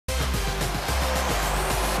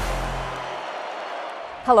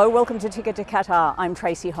Hello, welcome to Ticket to Qatar. I'm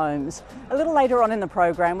Tracy Holmes. A little later on in the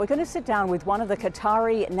program, we're going to sit down with one of the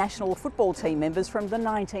Qatari national football team members from the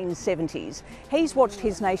 1970s. He's watched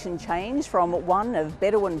his nation change from one of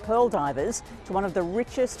Bedouin pearl divers to one of the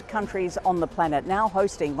richest countries on the planet, now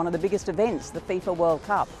hosting one of the biggest events, the FIFA World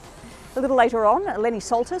Cup. A little later on, Lenny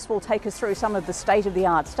Soltis will take us through some of the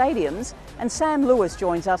state-of-the-art stadiums, and Sam Lewis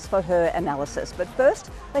joins us for her analysis. But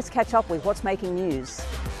first, let's catch up with what's making news.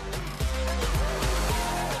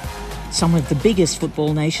 Some of the biggest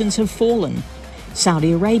football nations have fallen.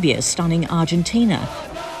 Saudi Arabia stunning Argentina,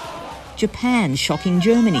 Japan shocking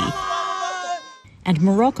Germany, and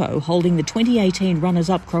Morocco holding the 2018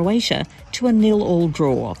 runners-up Croatia to a 0-0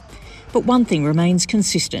 draw. But one thing remains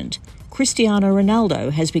consistent. Cristiano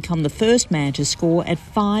Ronaldo has become the first man to score at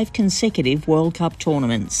 5 consecutive World Cup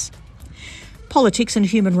tournaments. Politics and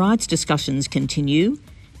human rights discussions continue,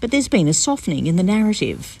 but there's been a softening in the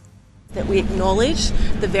narrative. That we acknowledge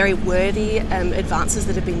the very worthy advances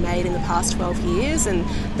that have been made in the past 12 years and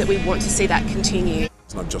that we want to see that continue.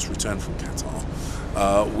 I've just returned from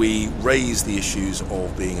Qatar. We raised the issues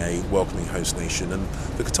of being a welcoming host nation, and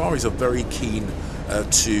the Qataris are very keen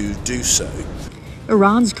to do so.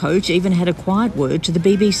 Iran's coach even had a quiet word to the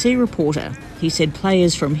BBC reporter. He said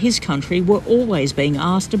players from his country were always being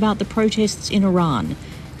asked about the protests in Iran.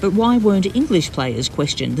 But why weren't English players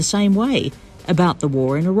questioned the same way? About the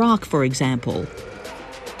war in Iraq, for example.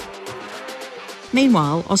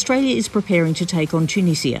 Meanwhile, Australia is preparing to take on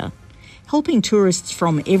Tunisia. Helping tourists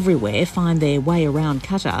from everywhere find their way around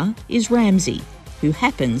Qatar is Ramsey, who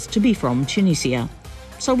happens to be from Tunisia.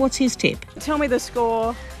 So what's his tip? Tell me the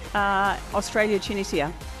score,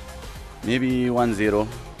 Australia-Tunisia. Maybe 1-0.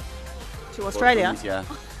 To Australia? Yeah.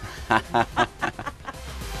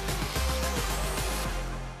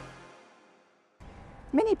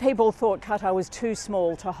 Many people thought Qatar was too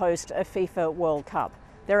small to host a FIFA World Cup.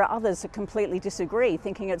 There are others that completely disagree,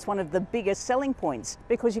 thinking it's one of the biggest selling points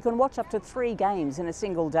because you can watch up to 3 games in a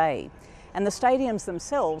single day. And the stadiums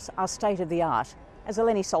themselves are state-of-the-art, as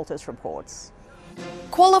Lenny Soltis reports.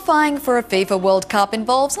 Qualifying for a FIFA World Cup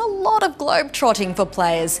involves a lot of globe-trotting for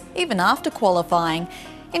players, even after qualifying.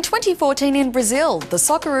 In 2014 in Brazil, the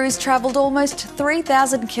Socceroos travelled almost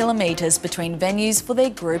 3,000 kilometres between venues for their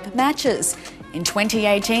group matches. In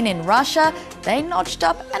 2018 in Russia, they notched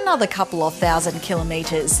up another couple of thousand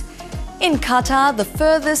kilometres. In Qatar, the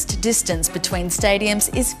furthest distance between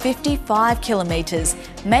stadiums is 55 kilometres,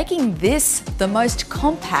 making this the most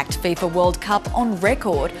compact FIFA World Cup on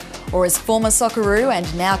record. Or as former Socceroo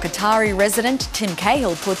and now Qatari resident Tim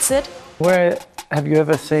Cahill puts it, where have you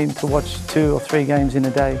ever seen to watch 2 or 3 games in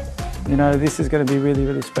a day? You know, this is going to be really,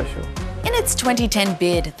 really special. In its 2010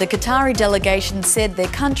 bid, the Qatari delegation said their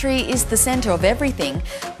country is the centre of everything,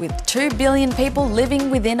 with 2 billion people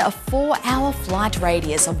living within a 4-hour flight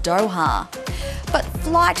radius of Doha. But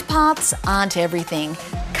flight paths aren't everything.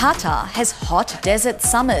 Qatar has hot desert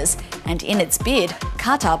summers, and in its bid,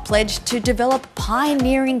 Qatar pledged to develop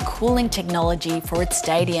pioneering cooling technology for its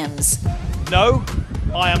stadiums. No,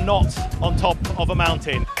 I am not on top of a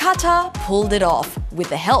mountain. Qatar pulled it off with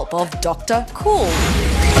the help of Dr. Cool.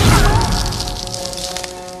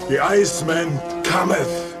 The Iceman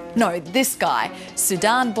cometh. No, this guy,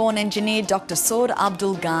 Sudan-born engineer Dr. Saud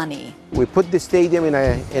Abdul Ghani. We put the stadium in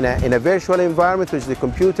a virtual environment, which is the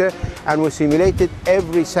computer, and we simulated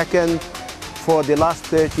every second for the last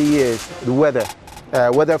 30 years, the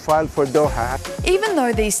weather file for Doha. Even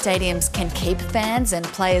though these stadiums can keep fans and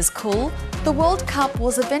players cool, the World Cup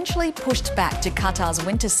was eventually pushed back to Qatar's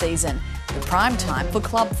winter season, the prime time for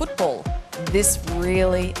club football. This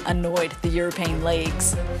really annoyed the European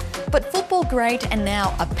leagues. But football great and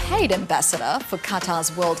now a paid ambassador for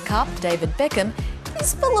Qatar's World Cup, David Beckham,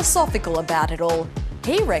 is philosophical about it all.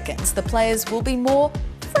 He reckons the players will be more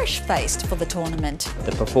fresh-faced for the tournament.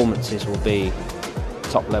 The performances will be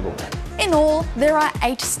top level. In all, there are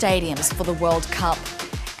 8 stadiums for the World Cup.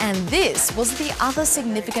 And this was the other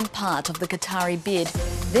significant part of the Qatari bid.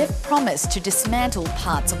 They've promised to dismantle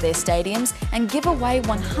parts of their stadiums and give away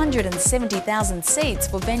 170,000 seats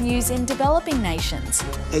for venues in developing nations.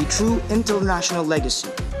 A true international legacy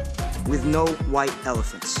with no white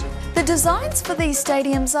elephants. The designs for these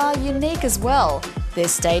stadiums are unique as well.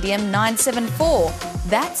 There's Stadium 974.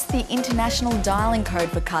 That's the international dialing code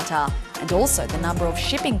for Qatar, and also the number of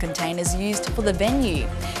shipping containers used for the venue.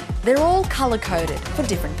 They're all colour-coded for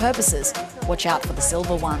different purposes. Watch out for the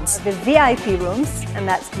silver ones. The VIP rooms, and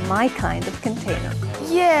that's my kind of container.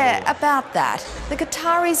 Yeah, about that. The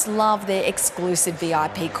Qataris love their exclusive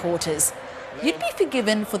VIP quarters. You'd be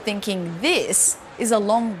forgiven for thinking this is a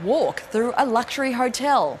long walk through a luxury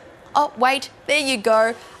hotel. Oh, wait, there you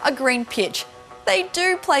go, a green pitch. They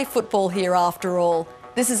do play football here after all.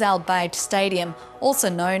 This is Al Bayt Stadium, also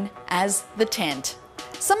known as the Tent.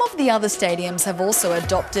 Some of the other stadiums have also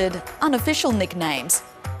adopted unofficial nicknames.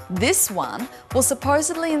 This one was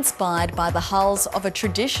supposedly inspired by the hulls of a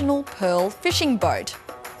traditional pearl fishing boat.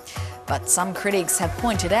 But some critics have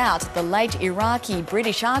pointed out the late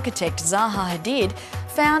Iraqi-British architect Zaha Hadid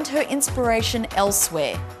found her inspiration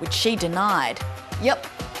elsewhere, which she denied. Yep,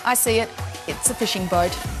 I see it. It's a fishing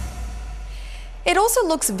boat. It also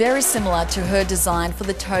looks very similar to her design for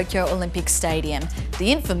the Tokyo Olympic Stadium,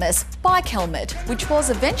 the infamous bike helmet, which was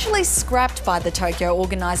eventually scrapped by the Tokyo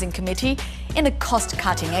Organising Committee in a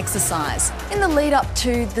cost-cutting exercise. In the lead-up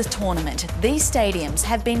to the tournament, these stadiums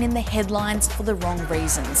have been in the headlines for the wrong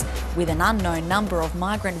reasons, with an unknown number of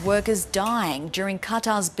migrant workers dying during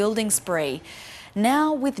Qatar's building spree.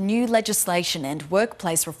 Now, with new legislation and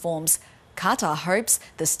workplace reforms, Qatar hopes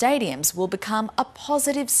the stadiums will become a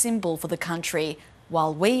positive symbol for the country,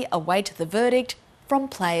 while we await the verdict from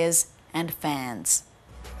players and fans.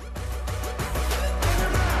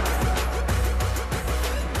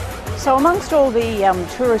 So amongst all the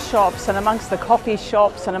tourist shops and amongst the coffee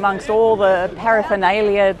shops and amongst all the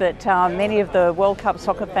paraphernalia that many of the World Cup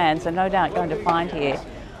soccer fans are no doubt going to find here,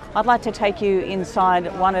 I'd like to take you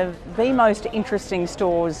inside one of the most interesting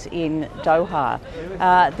stores in Doha.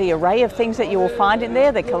 The array of things that you will find in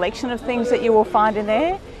there, the collection of things that you will find in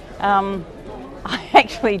there, I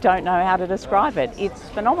actually don't know how to describe it. It's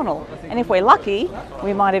phenomenal. And if we're lucky,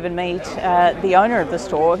 we might even meet the owner of the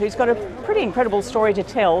store, who's got a pretty incredible story to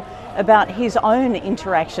tell about his own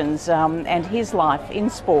interactions and his life in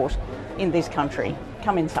sport in this country.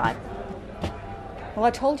 Come inside. Well, I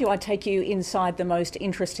told you I'd take you inside the most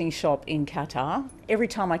interesting shop in Qatar. Every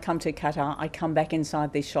time I come to Qatar, I come back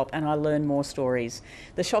inside this shop and I learn more stories.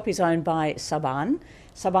 The shop is owned by Saban.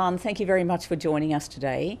 Saban, thank you very much for joining us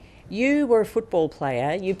today. You were a football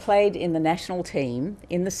player. You played in the national team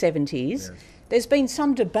in the 70s. Yes. There's been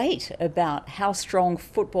some debate about how strong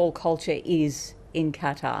football culture is in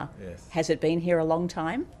Qatar. Yes. Has it been here a long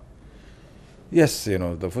time? Yes,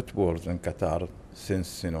 the football in Qatar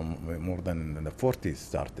since more than in the 40s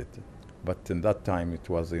started, but in that time it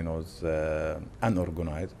was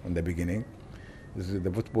unorganized in the beginning.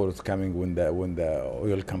 The football is coming when the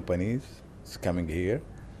oil companies is coming here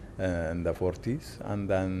in the 40s, and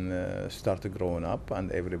then started growing up,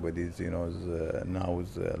 and everybody's now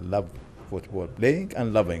love football, playing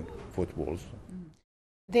and loving footballs.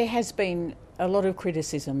 There has been a lot of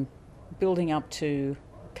criticism building up to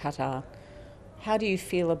Qatar. How do you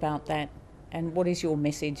feel about that? And what is your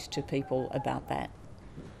message to people about that?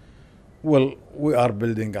 Well, we are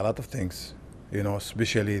building a lot of things,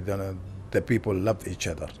 especially the people love each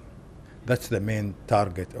other. That's the main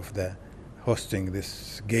target of the hosting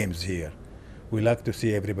these games here. We like to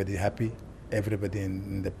see everybody happy, everybody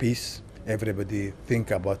in the peace, everybody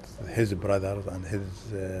think about his brothers and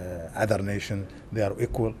his other nation. They are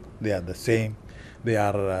equal, they are the same.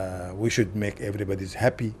 We should make everybody's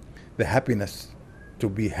happy. The happiness to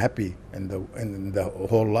be happy in the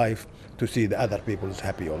whole life, to see the other people's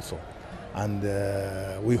happy also. And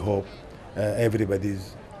we hope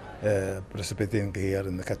everybody's participating here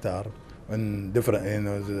in Qatar in different,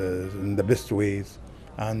 in the best ways.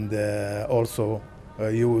 And also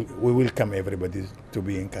we welcome everybody to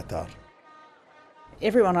be in Qatar.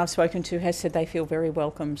 Everyone I've spoken to has said they feel very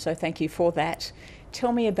welcome, so thank you for that.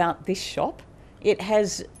 Tell me about this shop. It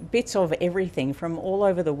has bits of everything from all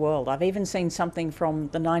over the world. I've even seen something from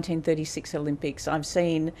the 1936 Olympics. I've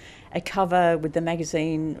seen a cover with the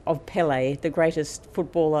magazine of Pelé, the greatest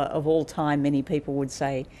footballer of all time, many people would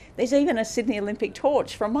say. There's even a Sydney Olympic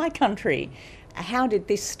torch from my country. How did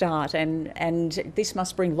this start? And this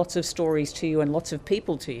must bring lots of stories to you and lots of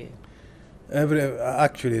people to you.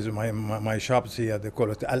 Actually, my shops here, they call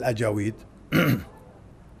it Al-Ajawid.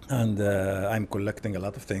 And I'm collecting a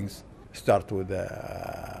lot of things. Start with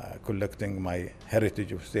collecting my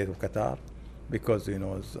heritage of state of Qatar, because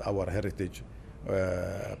it's our heritage,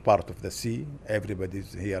 part of the sea.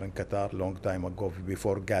 Everybody's here in Qatar long time ago,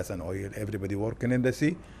 before gas and oil, everybody working in the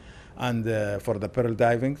sea, and for the pearl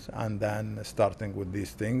divings, and then starting with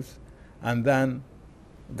these things, and then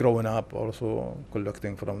growing up also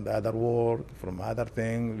collecting from the other world, from other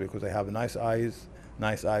things, because I have nice eyes,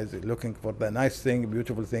 looking for the nice thing,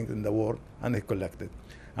 beautiful things in the world, and I collect it.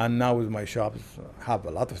 And now with my shops have a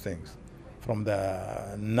lot of things. From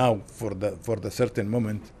for the certain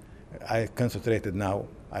moment, I concentrated now.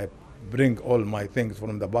 I bring all my things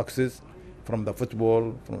from the boxes, from the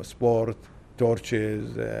football, from sport,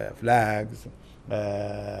 torches, flags,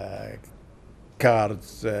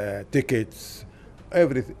 cards, tickets,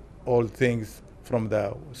 everything, all things from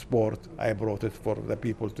the sport. I brought it for the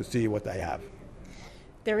people to see what I have.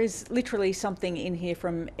 There is literally something in here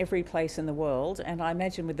from every place in the world, and I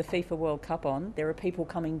imagine with the FIFA World Cup on, there are people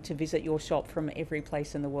coming to visit your shop from every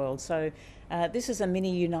place in the world. So this is a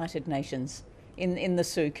mini United Nations in the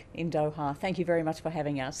souk in Doha. Thank you very much for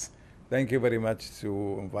having us. Thank you very much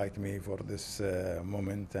to invite me for this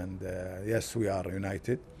moment. And yes, we are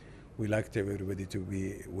united. We like everybody to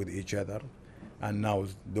be with each other. And now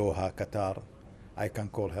Doha, Qatar, I can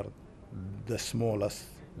call her the smallest,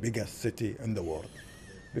 biggest city in the world.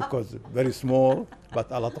 Because very small, but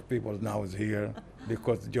a lot of people now is here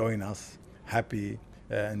because join us, happy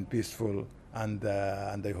and peaceful, and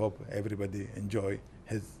I hope everybody enjoy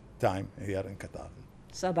his time here in Qatar.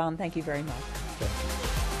 Saban, thank you very much. Thank you.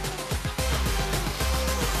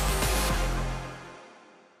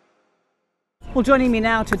 Well, joining me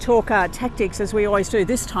now to talk tactics, as we always do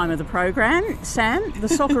this time of the program, Sam, the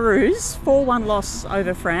Socceroos, 4-1 loss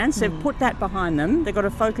over France. They've put that behind them. They've got to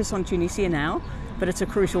focus on Tunisia now. But it's a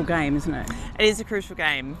crucial game, isn't it? It is a crucial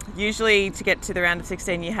game. Usually to get to the round of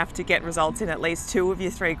 16 you have to get results in at least 2 of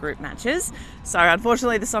your 3 group matches. So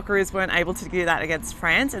unfortunately the Socceroos weren't able to do that against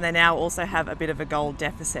France, and they now also have a bit of a goal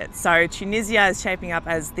deficit. So Tunisia is shaping up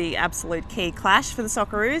as the absolute key clash for the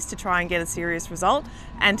Socceroos to try and get a serious result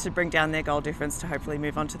and to bring down their goal difference to hopefully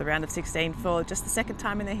move on to the round of 16 for just the second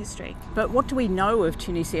time in their history. But what do we know of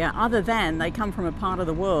Tunisia other than they come from a part of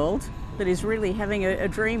the world that is really having a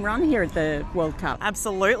dream run here at the World Cup?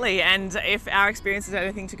 Absolutely, and if our experience is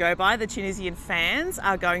anything to go by, the Tunisian fans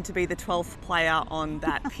are going to be the 12th player on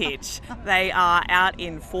that pitch. They are out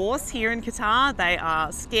in force here in Qatar. They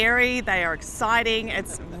are scary, they are exciting,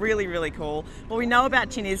 it's really, really cool. What we know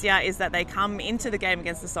about Tunisia is that they come into the game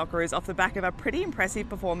against the Socceroos off the back of a pretty impressive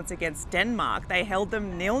performance against Denmark. They held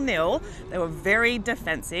them 0-0, they were very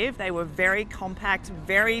defensive, they were very compact,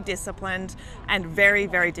 very disciplined, and very,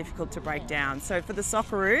 very difficult to break down. So for the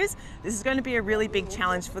Socceroos, this is going to be a really big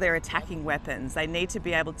challenge for their attacking weapons. They need to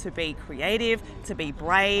be able to be creative, to be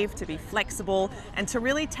brave, to be flexible, and to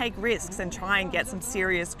really take risks and try and get some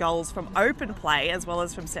serious goals from open play as well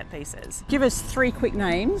as from set pieces. Give us 3 quick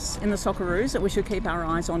names in the Socceroos that we should keep our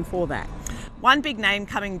eyes on for that. One big name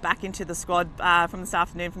coming back into the squad from this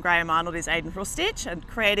afternoon from Graham Arnold is Aiden Rustich, a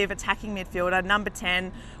creative attacking midfielder, number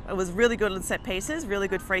 10. It was really good on set pieces, really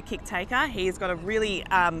good free kick taker. He's got a really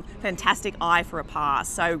fantastic eye for a pass,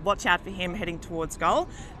 so watch out for him heading towards goal.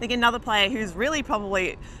 I think another player who's really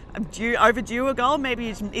probably overdue a goal maybe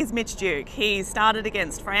is Mitch Duke. He started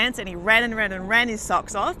against France and he ran his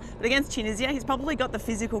socks off, but against Tunisia he's probably got the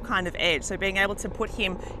physical kind of edge, so being able to put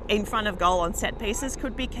him in front of goal on set pieces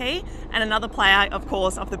could be key. And another player, of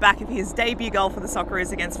course, off the back of his debut goal for the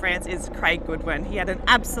Socceroos against France is Craig Goodwin. He had an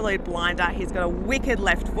absolute blinder, he's got a wicked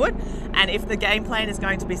left foot, and if the game plan is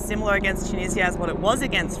going to be similar against Tunisia as what it was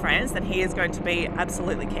against France, then he is going to be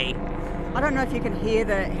absolutely key. I don't know if you can hear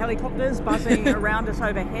the helicopters buzzing around us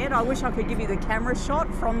overhead. I wish I could give you the camera shot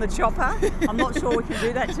from the chopper. I'm not sure we can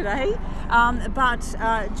do that today. But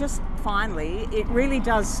just finally, it really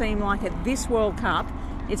does seem like at this World Cup,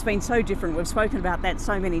 it's been so different. We've spoken about that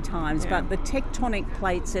so many times, but the tectonic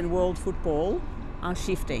plates in world football are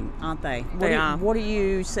shifting, aren't they? They are. What are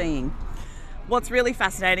you seeing? What's really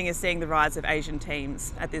fascinating is seeing the rise of Asian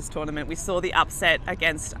teams at this tournament. We saw the upset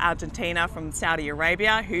against Argentina from Saudi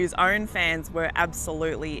Arabia, whose own fans were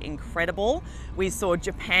absolutely incredible. We saw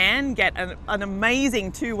Japan get an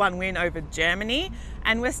amazing 2-1 win over Germany.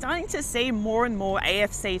 And we're starting to see more and more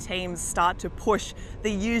AFC teams start to push the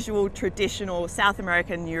usual traditional South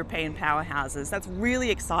American, European powerhouses. That's really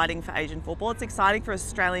exciting for Asian football. It's exciting for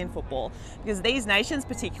Australian football because these nations,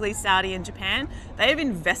 particularly Saudi and Japan, they have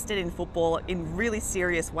invested in football in really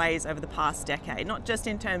serious ways over the past decade, not just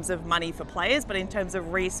in terms of money for players, but in terms of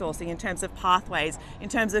resourcing, in terms of pathways, in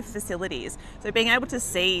terms of facilities. So being able to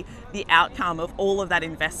see the outcome of all of that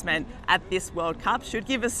investment at this World Cup should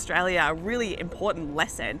give Australia a really important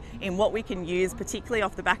lesson in what we can use, particularly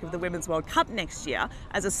off the back of the Women's World Cup next year,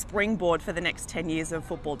 as a springboard for the next 10 years of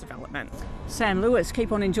football development. Sam Lewis,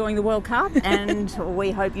 keep on enjoying the World Cup, and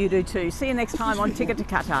we hope you do too. See you next time on Ticket to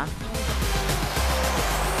Qatar.